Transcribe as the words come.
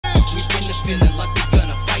feeling like we're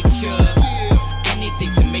gonna fight ya.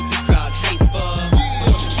 Anything to make the crowd hyper.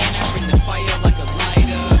 And I bring the fire like a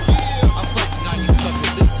lighter. I'm flexing on you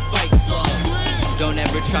suckers, this is Fight Club. Don't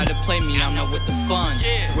ever try to play me, I'm not with the fun.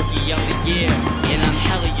 Rookie of the year, and I'm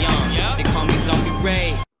hella young. They call me Zombie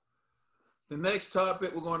Ray. The next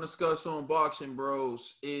topic we're going to discuss on Boxing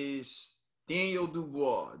Bros is Daniel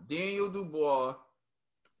Dubois. Daniel Dubois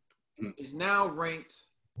is now ranked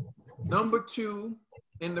number 2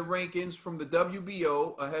 in the rankings from the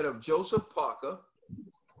WBO ahead of Joseph Parker.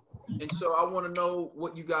 And so I want to know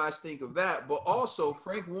what you guys think of that. But also,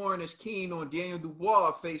 Frank Warren is keen on Daniel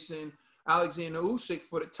Dubois facing Alexander Usyk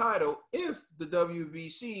for the title if the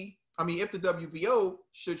WBO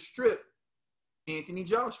should strip Anthony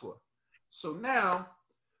Joshua. So now,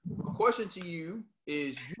 my question to you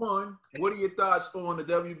is, one, what are your thoughts on the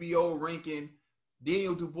WBO ranking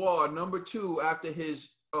Daniel Dubois number 2 after his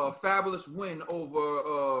fabulous win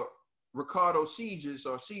over Ricardo Seegers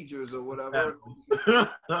or whatever?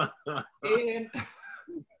 And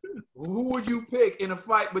who would you pick in a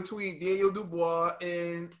fight between Daniel Dubois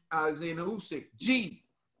and Alexander Usyk? G.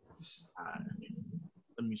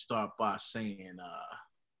 Let me start by saying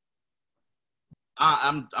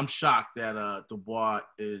I'm shocked that Dubois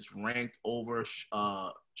is ranked over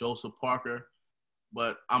Joseph Parker,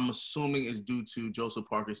 but I'm assuming it's due to Joseph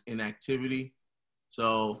Parker's inactivity.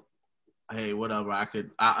 So, hey, whatever. I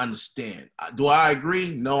understand. Do I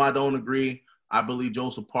agree? No, I don't agree. I believe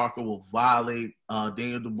Joseph Parker will violate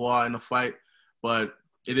Daniel Dubois in the fight, but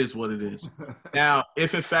it is what it is. Now,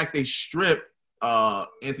 if in fact they strip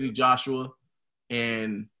Anthony Joshua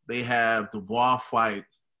and they have Dubois fight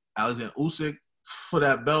Alexander Usyk for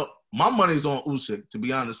that belt, my money's on Usyk, to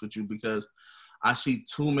be honest with you, because I see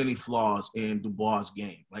too many flaws in Dubois'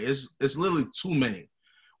 game. Like it's literally too many.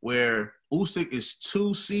 Where Usyk is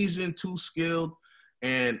too seasoned, too skilled,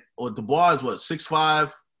 or Dubois is what,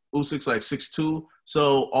 6'5", Usyk's like 6'2".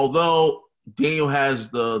 So although Daniel has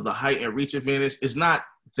the height and reach advantage, it's not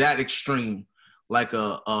that extreme like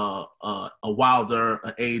a Wilder,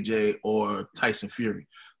 an AJ, or Tyson Fury.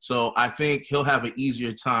 So I think he'll have an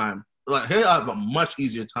easier time. Like he'll have a much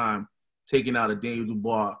easier time taking out a Daniel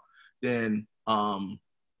Dubois than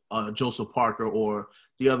Joseph Parker or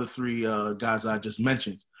the other 3 guys I just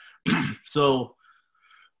mentioned. So,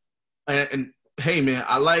 and hey, man,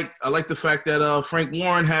 I like the fact that Frank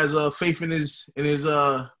Warren has faith in his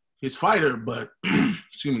fighter, but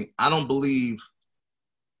excuse me, I don't believe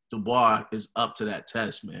Dubois is up to that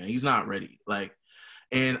test, man. He's not ready. Like,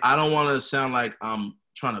 and I don't want to sound like I'm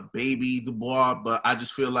trying to baby Dubois, but I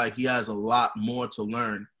just feel like he has a lot more to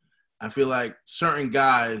learn. I feel like certain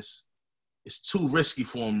guys, it's too risky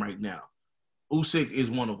for him right now. Usyk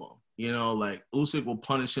is one of them. You know, like Usyk will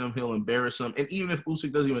punish him, he'll embarrass him, and even if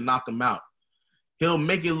Usyk doesn't even knock him out, he'll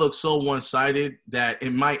make it look so one-sided that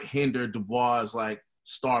it might hinder Dubois' like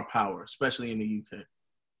star power, especially in the UK.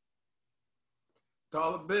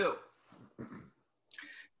 Dollar Bill.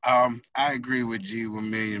 I agree with G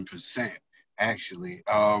 1,000,000%. Actually,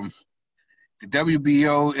 the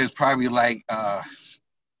WBO is probably like,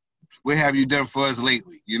 what have you done for us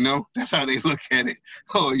lately? You know, that's how they look at it.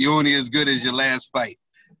 Oh, you're only as good as your last fight.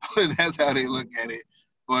 That's how they look at it.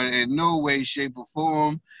 But in no way, shape, or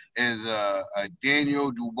form is a Daniel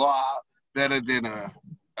Dubois better than a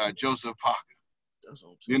Joseph Parker.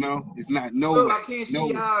 You know, it's not no Trill, way. I can't see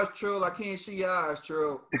your eyes, Trill. I can't see your eyes,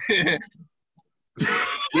 Trill.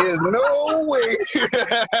 There's no way.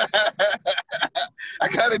 I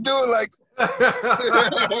gotta do it like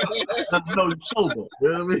no, you're sober.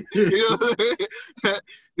 You know what I mean?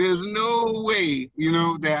 There's no way, you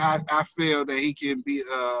know, that I feel that he can beat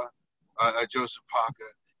a Joseph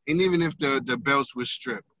Parker. And even if the belts were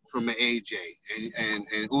stripped from an AJ and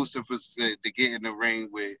Usyk was to get in the ring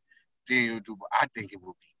with Daniel Dubois, I think it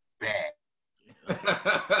would be bad.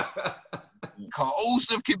 Because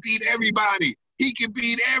Usyk can beat everybody. He can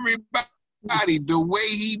beat everybody. The way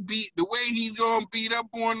he's gonna beat up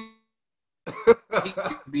on, he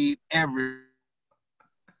can beat everybody.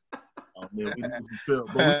 Oh man, we losing Trill.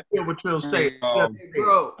 But we hear what Trill say. Hey,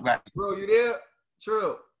 bro, you there?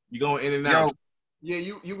 Trill. You going in and out? Yeah,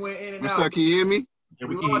 you went in and What's out. up? Can you hear me? Yeah,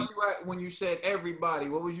 we lost you at when you said everybody.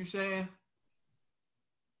 What was you saying?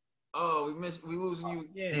 Oh, we losing you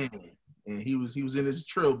again. And he was in his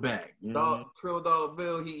Trill bag. You know? Trill Dollar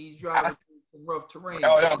Bill. He's driving through rough terrain.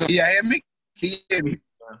 Oh, can you hear me? Can you hear me?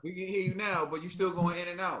 We can hear you now, but you still going in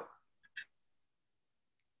and out.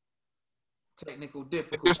 Technical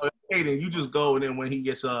difficulty. Hayden, you just go, and then when he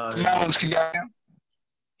gets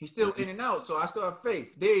he's still in and out, so I still have faith.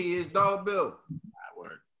 There he is, Dollar Bill.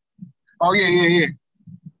 Oh yeah.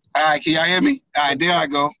 All right, can y'all hear me? All right, there I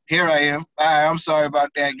go. Here I am. All right, I'm sorry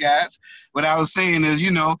about that, guys. What I was saying is,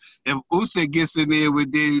 you know, if Usyk gets in there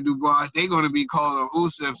with Daniel Dubois, they're going to be calling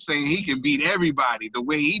Usyk saying he can beat everybody. The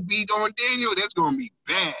way he beat on Daniel, that's going to be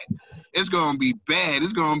bad. It's going to be bad.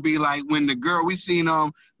 It's going to be like when the girl, we seen,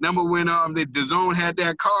 remember when the DAZN had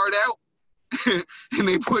that card out? And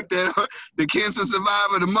they put the cancer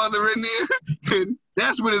survivor, the mother in there, and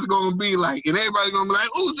that's what it's gonna be like. And everybody's gonna be like,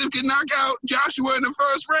 Usyk can knock out Joshua in the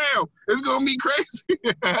first round. It's gonna be crazy.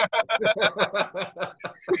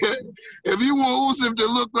 If you want Usyk to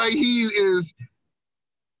look like he is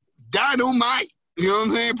dynamite, you know what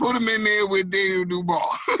I'm saying? Put him in there with Daniel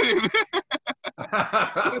Dubois.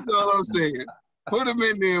 That's all I'm saying. Put him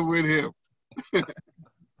in there with him.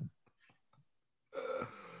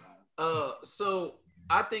 So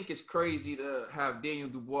I think it's crazy to have Daniel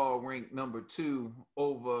Dubois ranked number 2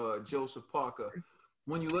 over Joseph Parker.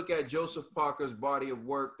 When you look at Joseph Parker's body of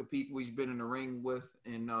work, the people he's been in the ring with,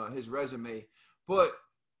 and his resume, but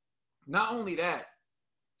not only that,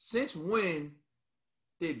 since when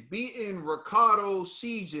did beating Ricardo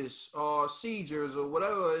Sieges or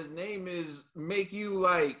whatever his name is make you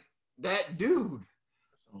like that dude?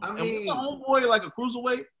 I mean, the homeboy like a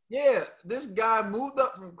cruiserweight. Yeah, this guy moved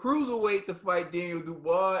up from cruiserweight to fight Daniel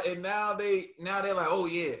Dubois, and now they're like, oh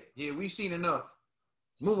yeah, we've seen enough.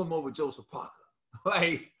 Move him over Joseph Parker.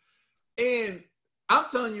 Like, and I'm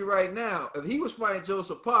telling you right now, if he was fighting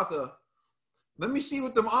Joseph Parker, let me see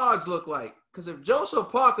what them odds look like. Because if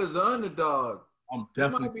Joseph Parker's the underdog, I'm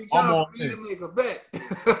definitely might be time for me to make a bet.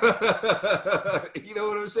 You know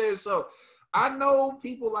what I'm saying? So I know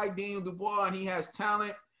people like Daniel Dubois, and he has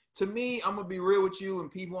talent. To me, I'm going to be real with you,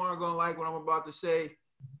 and people aren't going to like what I'm about to say.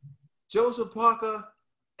 Joseph Parker,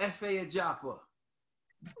 F.A. Ajapa.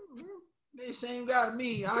 The same guy to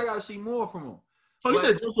me. I got to see more from him. Oh, you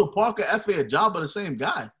said Joseph Parker, F.A. Ajapa, the same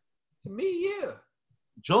guy? To me, yeah.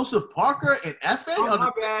 Joseph Parker and F.A.? Oh,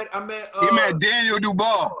 my bad. I meant... He meant Daniel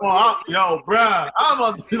Dubois. Oh, yo, bruh. I'm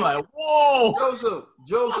about to be like, whoa.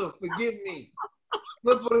 Joseph, forgive me.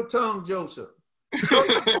 Slip of the tongue, Joseph.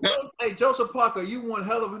 Hey, Joseph Parker, you one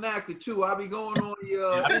hell of an actor too. I'll be going on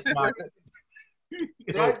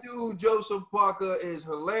that dude, Joseph Parker, is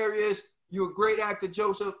hilarious. You're a great actor,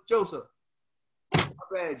 Joseph. My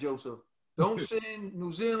bad, Joseph. Don't send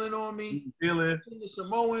New Zealand on me. New Zealand. Send the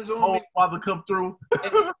Samoans on me. Father come through.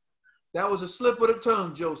 That was a slip of the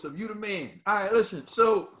tongue, Joseph. You the man. All right, listen.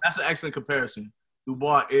 So that's an excellent comparison.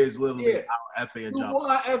 Dubois is literally our F.A. Ajapa.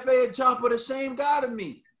 Dubois, F.A. Ajapa, the same guy to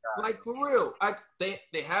me. Like, for real.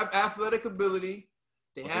 They have athletic ability.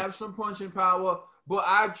 They have some punching power. But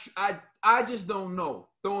I just don't know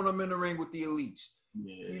throwing them in the ring with the elites.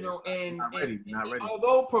 Yeah, you know, and not ready.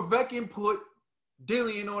 Although Povetkin put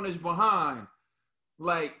Dillian on his behind,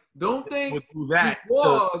 like, don't think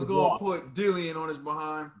Dubois is going to put Dillian on his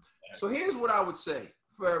behind. So here's what I would say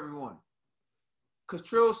for everyone. Because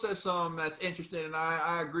Trill said something that's interesting, and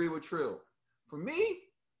I agree with Trill. For me,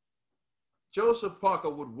 Joseph Parker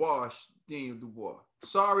would wash Daniel Dubois.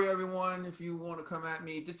 Sorry, everyone, if you want to come at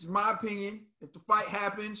me. This is my opinion. If the fight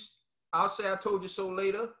happens, I'll say I told you so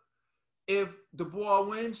later. If Dubois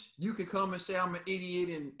wins, you can come and say I'm an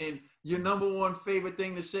idiot and your number one favorite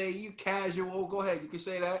thing to say, you casual. Go ahead, you can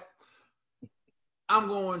say that. I'm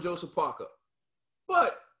going Joseph Parker.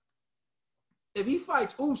 But if he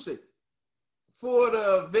fights Usyk for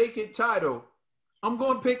the vacant title, I'm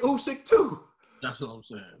going to pick Usyk too. That's what I'm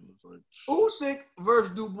saying. Usyk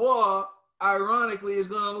versus Dubois, ironically, is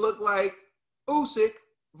going to look like Usyk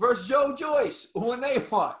versus Joe Joyce when they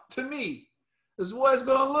fought. To me, this is what it's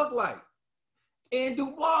going to look like. And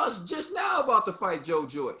Dubois is just now about to fight Joe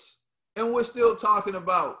Joyce. And we're still talking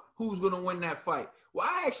about who's going to win that fight. Well,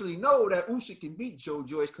 I actually know that Usyk can beat Joe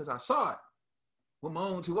Joyce because I saw it with my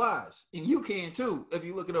own 2 eyes. And you can too if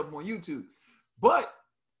you look it up on YouTube. But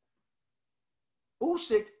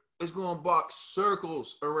Usyk is going to box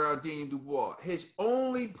circles around Daniel Dubois. His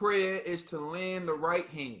only prayer is to land the right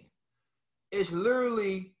hand. It's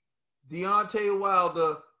literally Deontay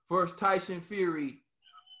Wilder versus Tyson Fury,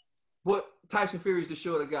 but Tyson Fury is the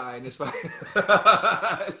shorter guy in this fight.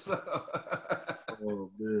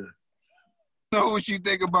 Oh, man. Know what you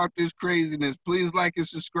think about this craziness. Please like and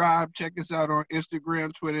subscribe. Check us out on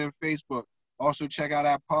Instagram, Twitter, and Facebook. Also, check out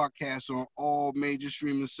our podcast on all major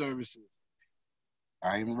streaming services.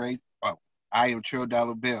 I am Ray. Oh, I am Trill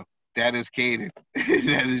Dollar Bill. That is Kaden.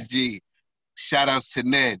 That is G. Shout outs to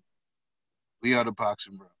Ned. We are the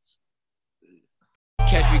Boxing Bros.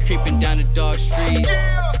 Catch me creeping down the dark street.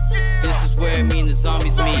 This is where me and the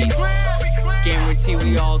zombies meet. Guarantee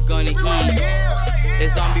we all gonna eat.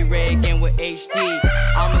 It's Zombie Ray again with HD.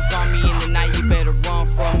 I'm a zombie in the night, you better run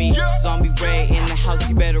from from me. Zombie Ray in the house,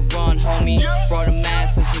 you better run, homie. Brought a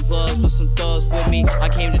mask and some gloves with some thugs with me. I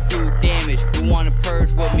came to do damage, you wanna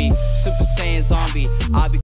purge with me. Super Saiyan zombie, I be